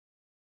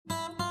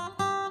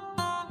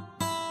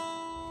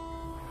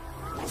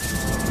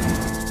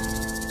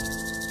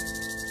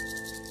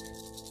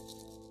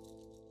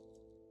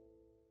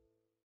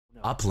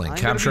Uplink.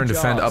 Capture and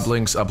defend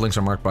uplinks. Uplinks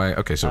are marked by.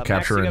 Okay, so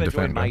capture and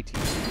defend.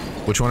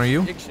 Which one are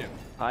you?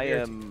 I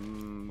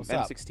am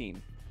M16.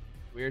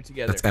 We're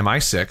together. That's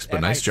MI6,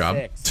 but nice job.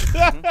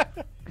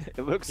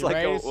 It looks like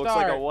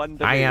a one.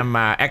 I am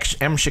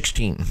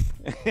M16.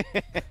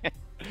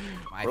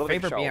 My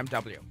favorite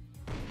BMW.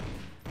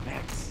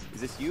 Max,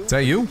 is this you? Is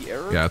that you?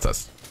 Yeah, it's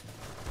us.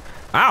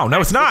 Ow,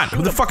 no, it's not.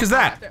 Who the fuck is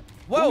that?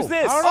 Who's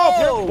this?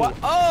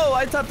 Oh,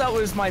 I thought that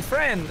was my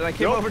friend. And I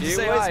came over to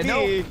say hi.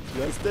 No,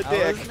 just the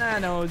dick.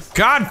 Nanos.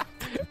 God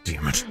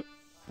damn it.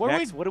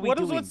 Max, what are we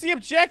doing? What's the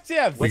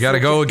objective? We gotta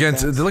go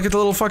against. Look at the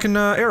little fucking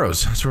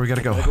arrows. That's where we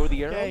gotta go. Go with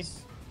the arrows.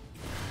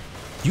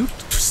 You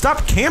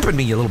stop camping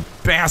me, you little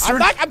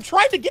bastard. I'm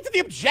trying to get to the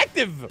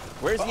objective.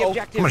 Where's the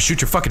objective? I'm gonna shoot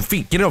your fucking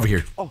feet. Get over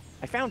here. Oh,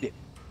 I found it.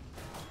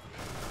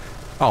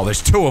 Oh,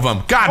 there's two of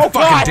them. God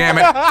fucking damn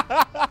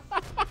it.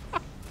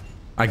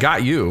 I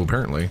got you,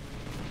 apparently.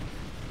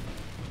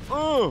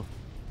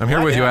 I'm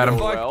here with you, Adam.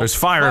 There's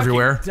fire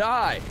everywhere.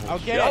 Die.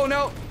 Okay. Oh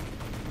no.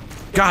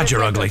 God,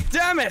 you're ugly.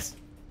 Damn it.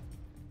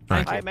 All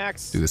right, Hi,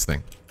 Max. do this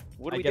thing.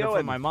 What are we Get it doing?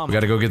 from my mom. We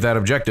gotta go get that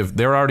objective.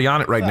 They're already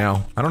on it right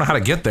now. I don't know how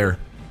to get there.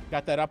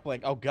 Got that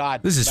uplink. Oh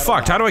god. This is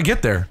fucked. How do I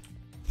get there?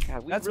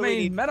 God, That's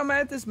me. Metal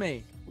Man, this is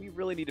me. We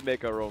really need to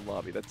make our own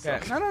lobby. That's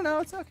No,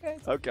 it's okay.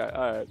 okay.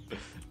 All right.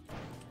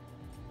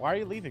 Why are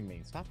you leaving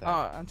me? Stop that.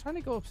 Oh, I'm trying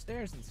to go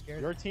upstairs and scare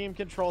Your team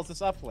controls this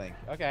uplink.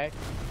 Okay.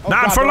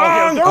 Not God, for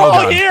long! They're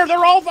all here!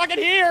 They're all fucking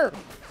here!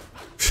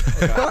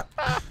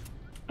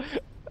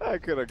 I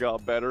could have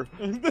got better.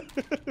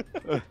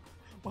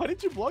 Why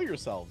did you blow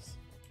yourselves?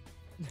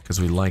 Because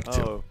we like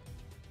to. Oh.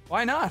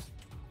 Why not?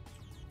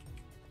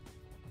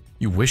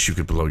 You wish you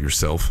could blow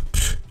yourself.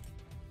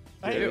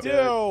 I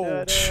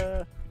do.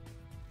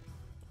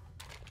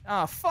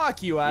 Ah,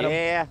 fuck you, Adam.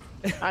 Yeah,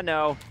 I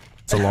know.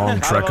 It's a long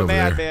trek over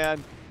there.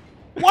 Man.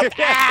 What?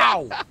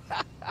 Ow!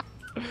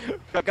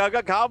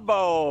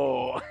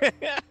 Combo.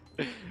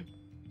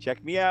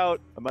 Check me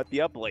out. I'm at the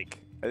uplink.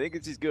 I think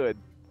this is good.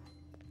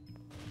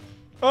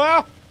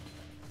 Ah!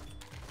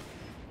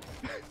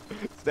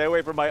 Stay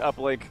away from my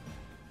uplink.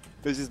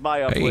 This is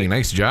my uplink. Hey,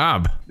 nice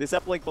job. This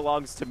uplink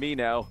belongs to me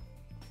now.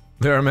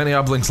 There are many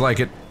uplinks like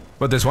it,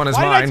 but this one is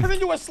Why mine. did I turn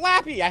into a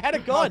slappy? I had a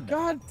gun. Oh,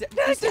 God.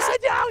 This is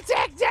no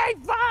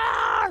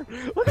 64!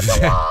 Look at the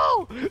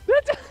wall!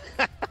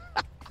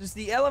 Does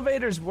the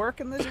elevators work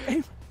in this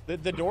game? The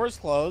doors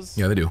close.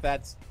 Yeah, they do.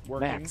 That's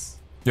working. Max.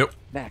 Yep.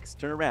 Max,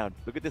 turn around.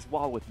 Look at this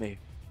wall with me.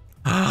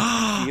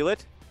 Feel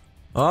it?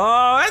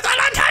 Oh, it's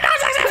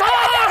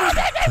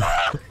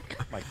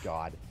Oh my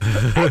god.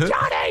 Hey,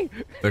 Johnny!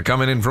 They're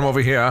coming in from over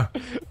here.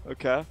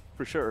 Okay,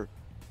 for sure.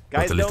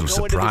 Guys, That's a don't little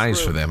go into this surprise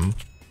room. for them.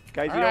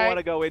 Guys, you All don't right. want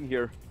to go in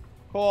here.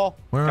 Cool.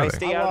 Where are Guys, they?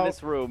 stay out of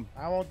this room.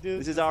 I won't do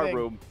This is the our thing.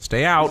 room. Stay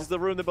This out. is the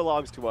room that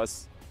belongs to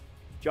us.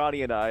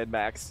 Johnny and I and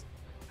Max.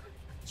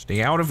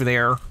 Stay out of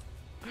there.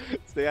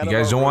 Stay out You of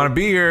guys our don't want to room.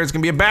 be here. It's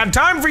gonna be a bad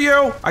time for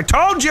you. I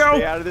told Stay you.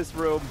 out of this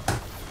room.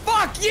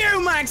 Fuck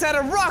you, Max! Had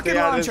a rocket Stay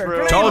out of this launcher. room.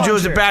 Grenade Told you it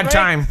was a launcher. bad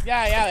time.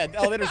 Yeah, the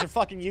elevators are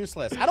fucking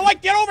useless. How do I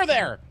get over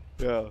there?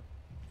 Yeah.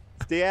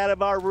 Stay out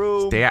of our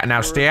room. Stay out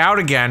now. Stay out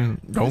again.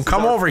 Don't This is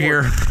come our over fort.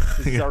 here.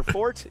 This is our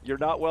fort. You're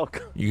not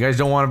welcome. You guys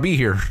don't want to be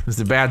here. This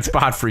is a bad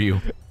spot for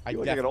you. I You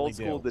look like an definitely old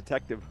school do.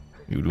 detective.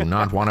 You do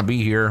not want to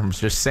be here. I'm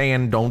just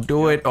saying, don't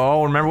do it.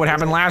 Oh, remember what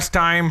happened last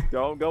time?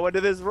 Don't go into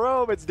this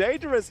room. It's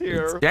dangerous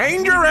here. It's How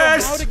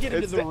dangerous. to get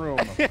into the room?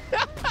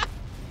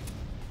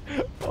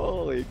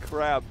 Holy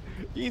crap.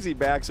 Easy,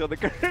 Max, on the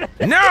curtain.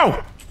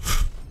 No!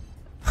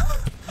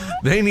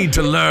 They need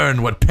to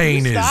learn what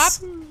pain is.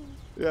 Stop.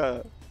 Yeah.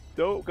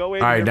 Don't go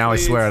in All right, here, now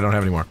please. I swear I don't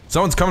have any more.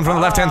 Someone's coming from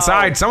the left-hand Ow.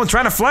 side. Someone's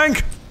trying to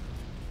flank.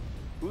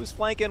 Who's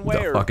flanking Who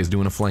where? the fuck is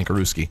doing a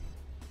flankarooski?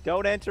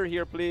 Don't enter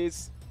here,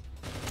 please.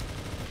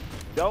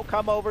 Don't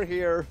come over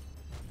here.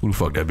 Who the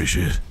fuck that bitch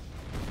is?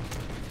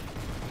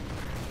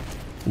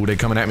 Ooh, they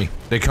coming at me.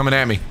 They coming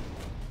at me.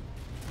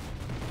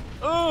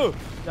 Oh!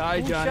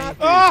 Die, Johnny.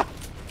 Ah!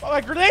 Oh,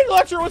 my grenade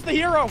launcher was the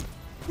hero.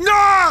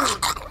 No!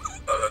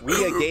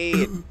 We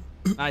again.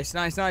 Nice.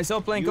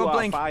 Uplink, You are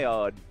uplink.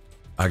 fired.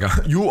 I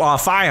got. You are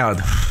fired.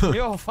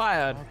 You're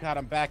fired. Oh god,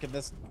 I'm back in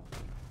this.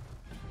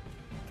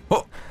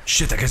 Oh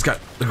shit! That guy's got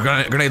the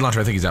grenade launcher.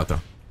 I think he's out though.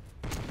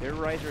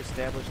 Terrorizer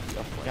established the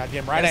uplink.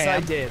 Goddamn right Yes, I I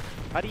am. did.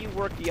 How do you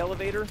work the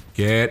elevator?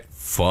 Get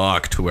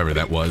fucked, whoever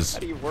that was. How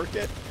do you work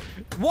it?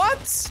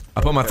 What?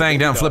 I put my thing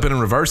down, flip it,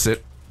 and reverse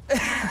it.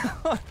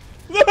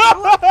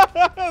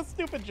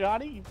 Stupid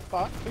Johnny, you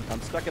fuck.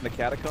 I'm stuck in the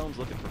catacombs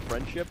looking for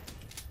friendship.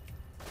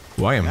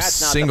 Well, I am That's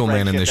not the single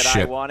man in this friendship that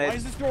I shit. wanted. Why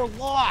is this door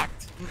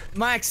locked?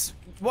 Max,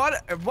 what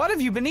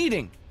have you been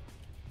eating?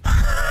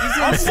 He's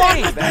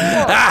insane.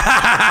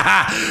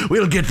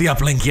 We'll get the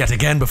uplink yet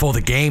again before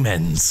the game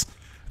ends.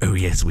 Oh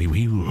yes, we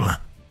will.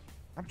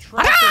 I'm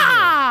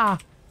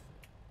trapped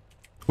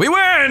We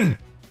win!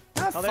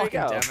 Oh, there you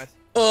go. Damn it.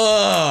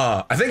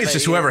 I think it's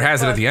just whoever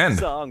has it at the end.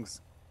 Songs.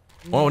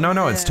 Oh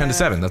no, it's 10 to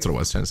 7. That's what it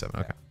was. 10 to 7.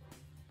 Okay.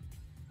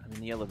 I'm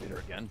in the elevator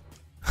again.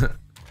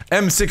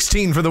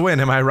 M16 for the win.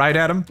 Am I right,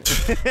 Adam?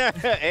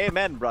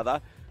 Amen,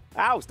 brother.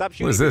 Ow, stop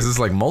shooting. What is this? This is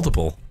like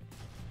multiple.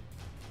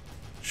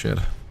 Shit.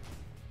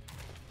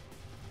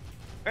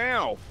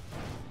 Ow.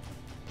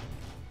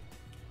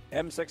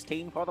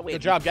 M16 for the win.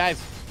 Good job,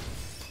 guys.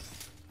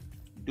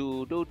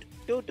 Do.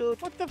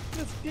 What the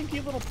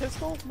stinky little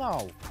pistol?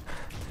 No.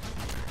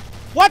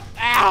 What?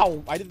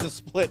 Ow! I did the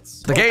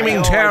splits. The gaming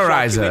I shot you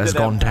terrorizer into has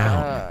them. gone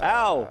down.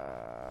 Ow.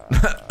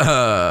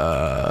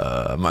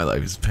 My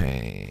life is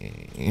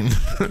pain.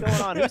 What's going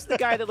on? Who's the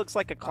guy that looks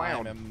like a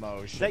clown? I'm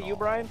emotional. Is that you,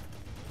 Brian?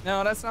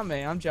 No, that's not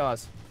me. I'm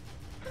Jaws.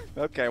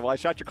 Okay, well, I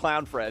shot your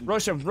clown friend.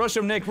 Rush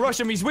him, Nick. Rush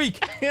him. He's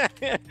weak.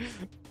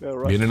 No,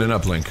 rush. Get in an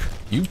uplink.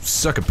 You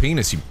suck a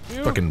penis, you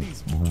Dude, fucking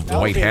these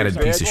white-hatted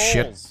elevators piece of are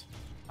shit. goals.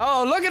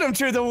 Oh, look at him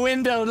through the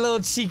window, little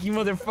cheeky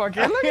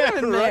motherfucker. Look at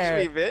him in Rush there.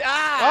 me, bitch.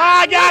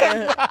 Ah, I got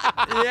him!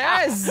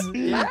 Yes.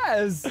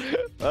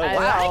 Oh, I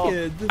wow. like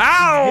it.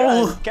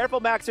 Ow! Careful,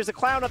 Max. There's a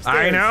clown upstairs.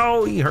 I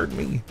know, he hurt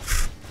me.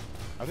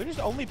 Are there just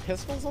only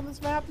pistols on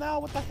this map now?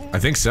 What the heck? I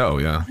think so,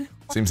 yeah.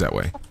 Seems that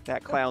way.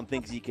 That clown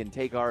thinks he can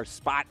take our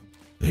spot.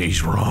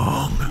 He's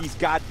wrong. He's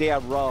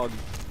goddamn wrong.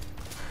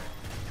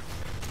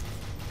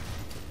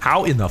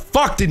 How in the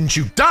fuck didn't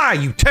you die,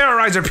 you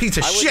terrorizer piece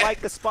of I would shit?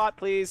 like the spot,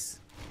 please.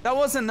 That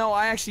wasn't, no,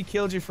 I actually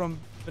killed you from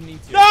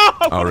beneath you. No!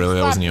 Oh, really?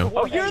 That wasn't you?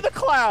 Oh, you're the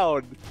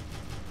clown.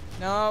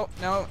 No,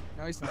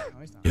 he's not.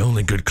 The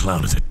only good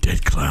clown is a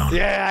dead clown.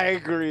 Yeah, I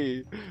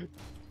agree.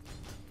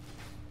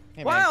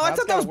 Hey, man, Wow, I clouds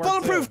thought that was gotta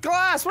work, bulletproof too.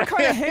 glass. What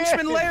kind of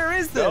henchman layer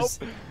is this?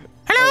 Nope.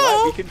 Hello?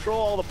 Alright, we control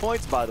all the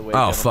points, by the way.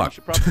 Oh, gentlemen. fuck. We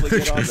should probably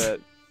get on that.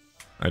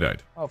 I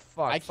died. Oh,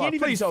 fuck. I can't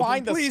even Please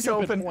find the Please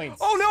stupid open. points.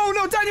 Oh,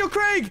 no, Daniel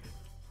Craig.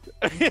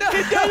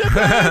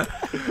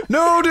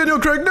 No, Daniel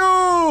Craig,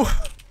 no!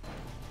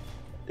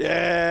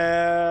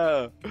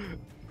 Yeah.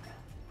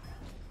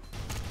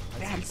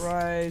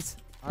 Surprise.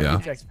 Yeah.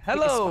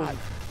 Hello,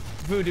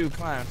 voodoo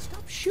clown.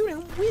 Stop shooting.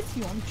 I'm with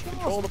you. I'm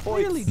Control the Charles.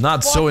 points. Really.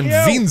 Not so Fuck you.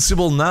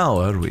 invincible now,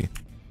 are we?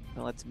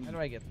 No, that's me. How do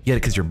I get? Yeah,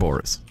 because you're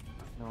Boris.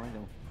 No, I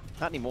know.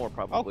 Not anymore,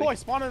 probably. Oh, cool. I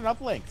spawned an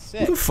uplink. Who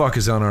Sick. the fuck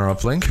is on our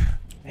uplink?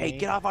 Hey,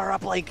 get off our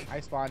uplink. I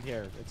spawned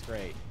here. It's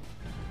great.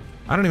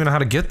 I don't even know how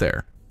to get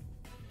there.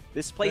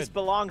 This place Good.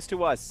 belongs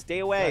to us. Stay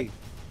away.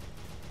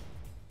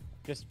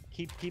 Just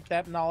keep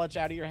that knowledge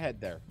out of your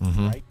head there.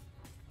 Mhm. Right?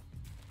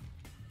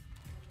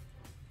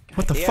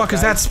 What the Yeah, fuck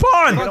is that guys.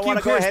 spawn? You Fuck don't you, want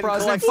to go Chris ahead and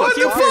Brosnan. collect Fuck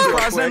some you, stars Chris real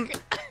Brosnan.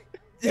 quick.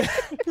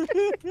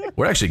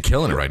 We're actually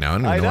killing it right now. I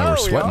don't even I know why know, we're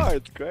we sweating. are.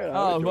 It's great. I'm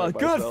Oh, well, enjoying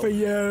good myself. for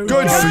you.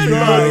 Good for you.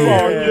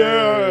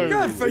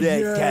 Good for you.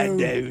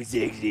 Nintendo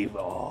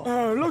 64.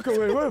 Oh, look at me.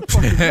 We're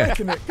fucking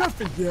making it. Good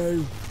for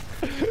you.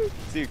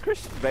 Dude,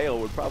 Christian Bale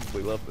would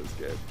probably love this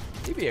game.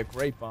 He'd be a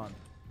great Bond.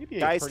 You'd be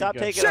Guys, pretty stop good.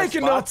 taking our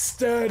Shaking, not spots.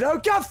 stirred. Oh,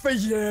 good for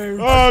you.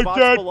 Our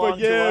spots belong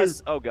to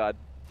us. Oh, God.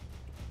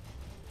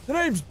 The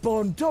name's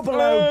Bond. Double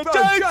O.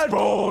 James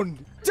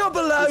Bond.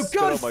 Double O. Just Good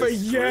spit on for my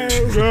you.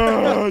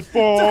 Good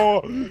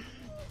for.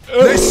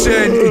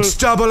 Listen, it's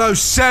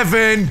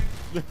 007.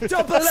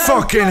 Double O.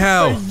 Fucking good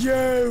hell. For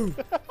you.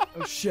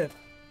 Oh, shit.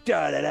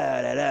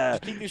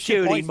 keep these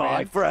Shooting points, my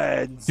man.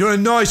 friends. You're a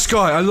nice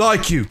guy. I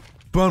like you.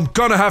 But I'm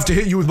gonna have to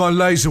hit you with my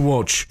laser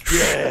watch.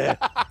 Yeah.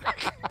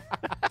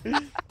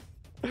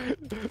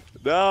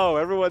 No,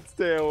 everyone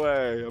stay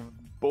away. I'm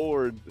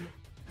bored.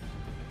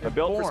 I'm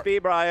built for born. speed,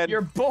 Brian.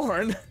 You're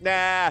born.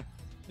 Nah.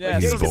 Yeah,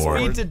 He's so it's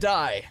born. speed to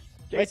die.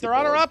 Wait, they're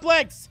on our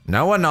uplinks.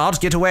 No, we're not.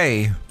 Get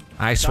away.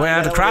 I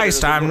swear that to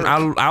Christ, elevator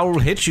doesn't I'll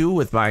hit you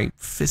with my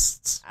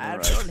fists. I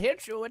will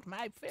hit you with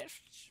my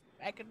fists.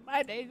 Back in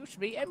my day, it used to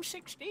be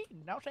M16,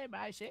 not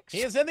MI6.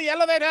 He is in the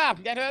elevator.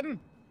 Get in.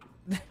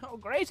 Oh,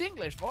 great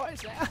English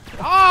voice there.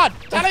 Ah,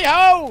 tally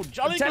ho!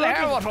 Jolly Tell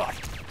her good. what.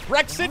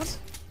 Brexit.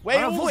 On a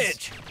Wales.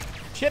 voyage.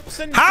 Chips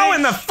and How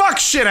in the fish. fuck,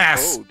 shit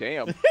ass? Oh,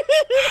 damn.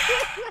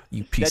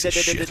 You piece of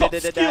shit. Top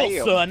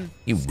skill, son.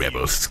 You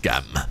rebel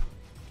scum.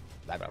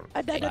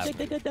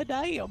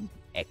 Damn.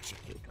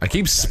 Execute. I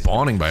keep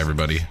spawning by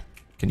everybody.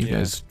 Can you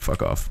guys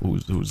fuck off?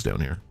 Who's down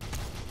here?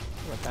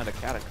 I found a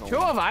catacomb. Two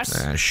of us.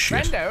 Ah,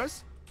 shit.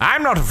 Friendos.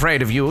 I'm not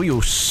afraid of you,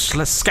 you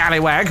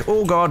scallywag.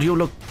 Oh god, you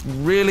look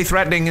really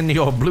threatening in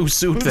your blue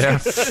suit there.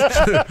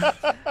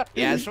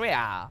 Yes, we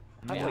are.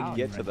 How do I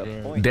get to the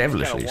point?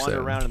 Devilishly I gotta wander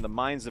so. around in the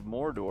mines of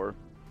Mordor.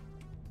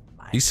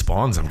 These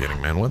spawns I'm getting,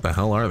 man. What the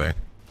hell are they? Are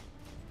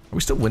we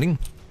still winning?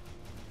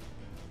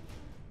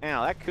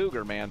 Ow, that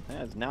cougar, man.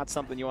 That is not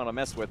something you want to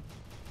mess with.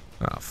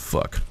 Ah,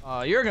 fuck.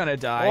 Oh, you're gonna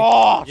die.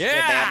 Oh,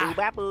 Yeah.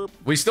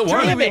 We still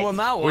Jamie won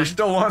that one. We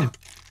still won.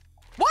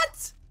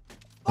 What?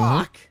 Mhm.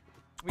 Fuck.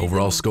 We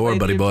Overall didn't score, play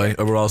buddy the- boy.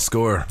 Overall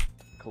score.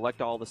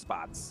 Collect all the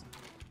spots.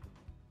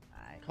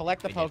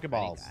 collect the We did pretty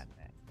Pokeballs.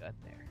 good there.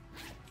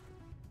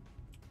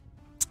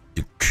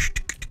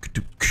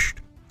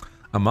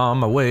 I'm on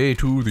my way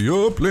to the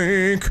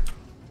uplink.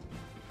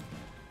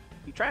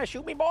 You trying to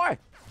shoot me, boy?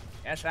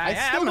 Yes, I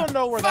am. still don't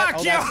know where that. Fuck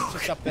Oh, you. that's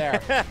just up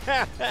there.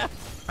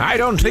 I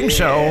don't think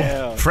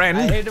Yeah. so, friend.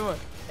 I hate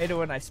it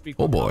when I speak.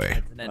 Oh, with boy.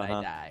 confidence and then Uh-huh.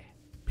 I die.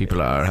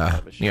 People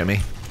are near me.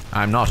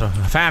 I'm not a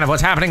fan of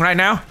what's happening right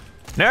now.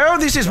 No,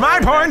 this is my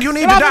point. You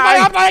need to Get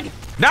off of my die. uplink!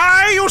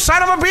 Die, you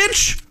son of a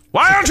bitch!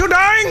 Why aren't you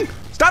dying?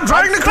 Stop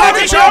trying to climb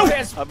it, Fuck you, show!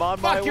 Piss. I'm on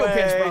my Fuck you, way.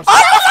 Piss, bro.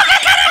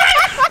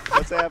 Oh,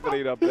 What's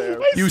happening up there?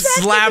 You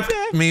slapped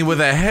me with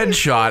a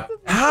headshot.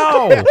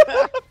 How?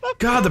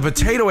 God, the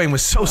potato aim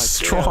was so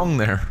strong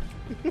there.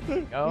 There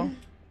we go.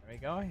 There we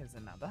go. Here's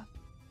another.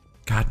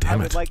 God I damn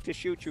would it. like to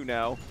shoot you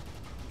now.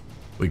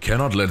 We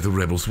cannot let the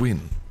rebels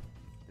win.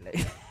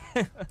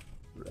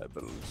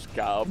 Rebel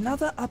scum.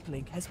 Another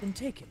uplink has been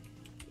taken.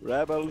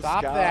 Rebel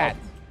Stop scum. that.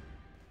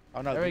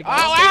 Oh no. There we go.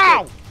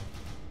 Ow!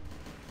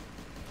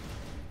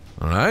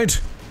 All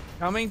right.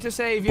 Coming to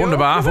save you.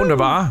 Wunderbar,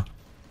 wunderbar.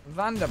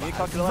 Wunderbar.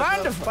 Wonderful.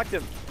 Wonderful. Collect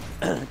him.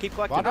 Keep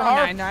collecting. Oh,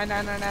 no, no,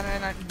 no, no, no, no,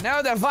 no.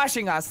 No, they're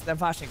washing us. They're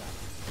washing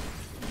us.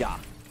 Yeah.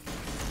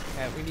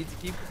 Okay, we need to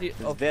keep the.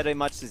 Oh. Very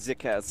much the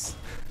Zickas.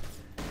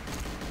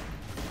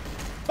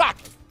 Fuck!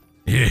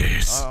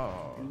 Yes. Oh.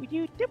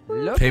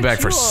 Look Payback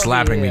at for you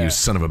slapping over me, here. you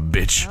son of a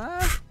bitch.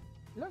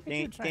 Look at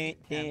you trying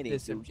to camp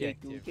this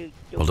objective.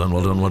 Well done,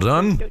 well done, well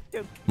done.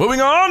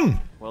 Moving on.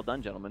 Well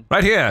done, gentlemen.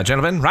 Right here,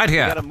 gentlemen, right We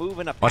here. gotta move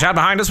in a Watch out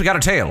behind us, we got a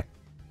tail.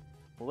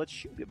 Well, let's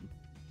shoot him.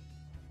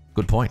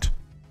 Good point.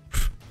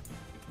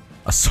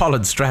 A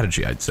solid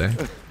strategy, I'd say.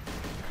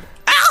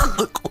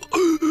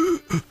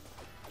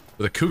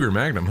 With a Cougar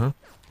Magnum, huh?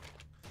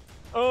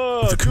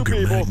 Oh, With a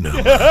Cougar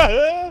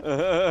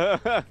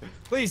Magnum.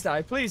 Please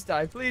die, please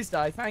die, please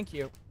die. Thank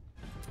you.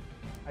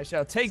 I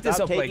shall take this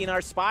Stop up. taking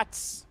our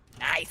spots.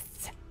 Nice.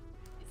 It's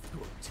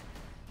good.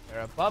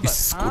 They're above This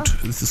us, is huh? good,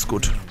 this is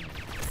good.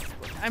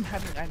 I'm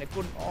having a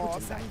good. Oh,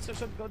 thanks.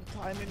 Such a good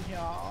time in here.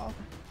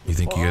 You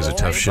think you guys are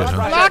tough shit,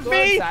 huh? Block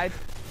me!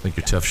 Think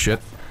you're tough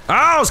shit?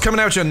 Oh, it's coming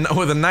at you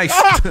with a knife.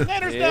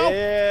 Manners now!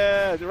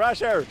 Yeah, the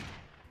rusher.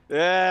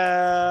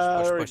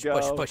 Yeah, there we Push, go.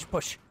 push, push,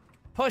 push,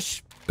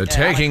 push. They're Yeah,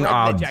 taking like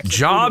our Red Jackson.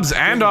 jobs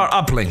and our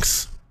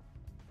uplinks.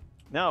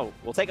 No,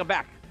 we'll take him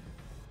back.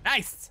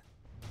 Nice.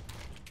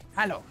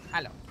 Hello,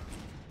 hello.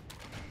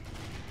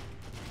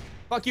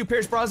 Fuck you,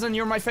 Pierce Brosnan.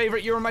 You're my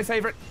favorite. You're my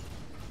favorite.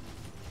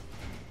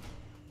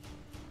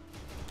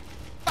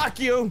 Fuck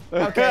you.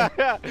 Okay.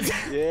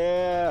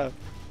 Yeah.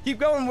 Keep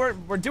going.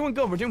 We're doing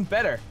good. We're doing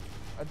better.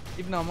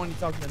 Even though I'm only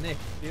talking to Nick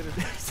the other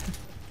day.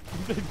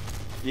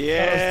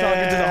 Yeah. I was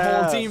talking to the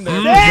whole team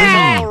there.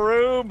 The whole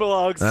room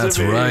belongs That's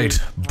to me. right,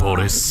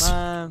 Boris.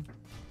 Man.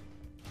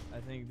 I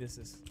think this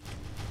is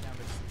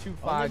too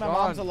far Only my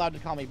mom's gone. allowed to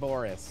call me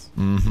Boris.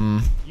 Mm-hmm.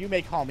 You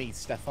may call me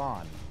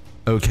Stefan.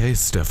 Okay,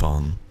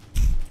 Stefan.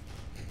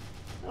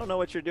 I don't know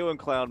what you're doing,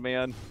 clown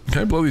man.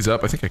 Can I blow these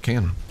up? I think I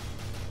can.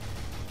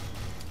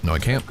 No, I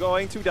can't.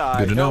 Going to die.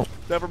 Good to know. Nope,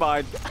 never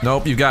mind.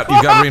 Nope, you got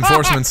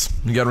reinforcements.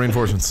 You got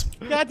reinforcements.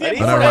 Goddamn.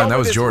 Oh, never mind, that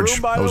was This George.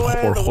 room, by That was the way,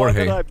 or the one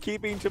Jorge. that I'm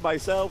keeping to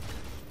myself.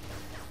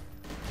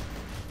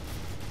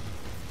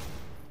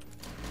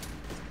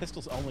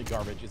 Pistol's only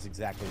garbage is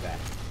exactly that.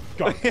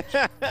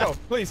 Go,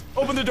 please.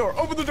 Open the door.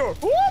 Open the door.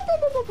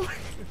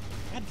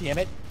 God damn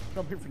it.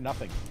 Come here for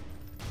nothing.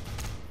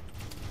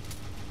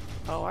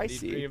 Oh, I Need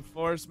see.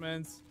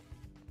 reinforcements.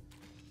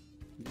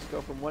 Just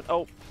go from one.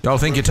 Oh, Y'all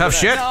think you're tough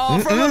shit? No,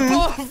 from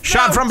above.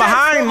 Shot No, from that's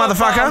behind, from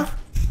motherfucker! above.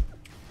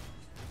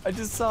 I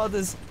just saw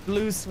this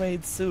blue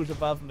suede suit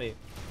above me.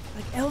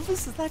 Like,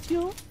 Elvis, is that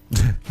you?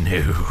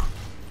 No.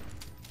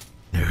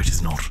 No, it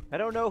is not. I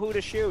don't know who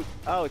to shoot.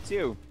 Oh, it's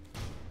you.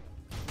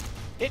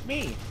 Hit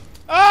me.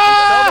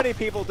 So many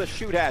people to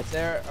shoot at.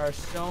 There are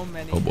so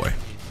many. Oh, boy.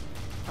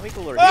 How many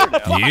people are here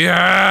now?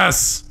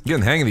 Yes! I'm getting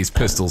the hang of these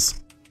pistols.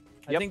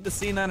 I think the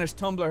C9ers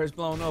Tumblr has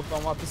blown up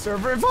on what the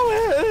server info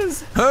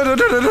is.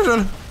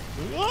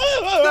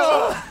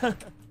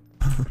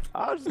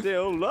 I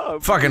still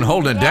love. Fucking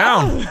holding it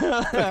down.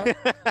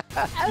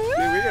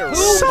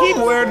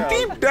 Somewhere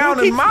deep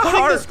down in my Putting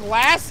heart. this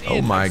glass in.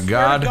 Oh my I swear to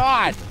God.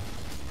 God.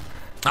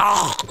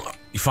 Oh,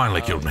 you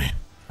finally killed me.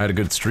 I had a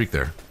good streak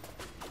there.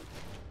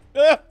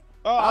 Oh,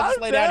 I'll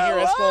just lay down here.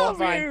 It's cool. I'm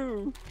fine.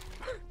 You.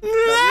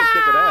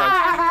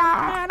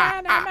 We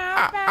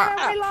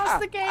lost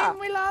the game.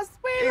 We lost.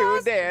 We You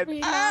lost. did.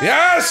 We lost.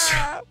 Yes!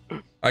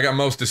 I got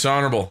most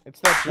dishonorable. It's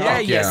that Yeah,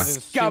 joke. you yeah.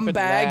 This stupid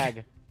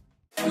scumbag.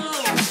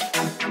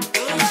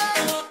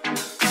 lag.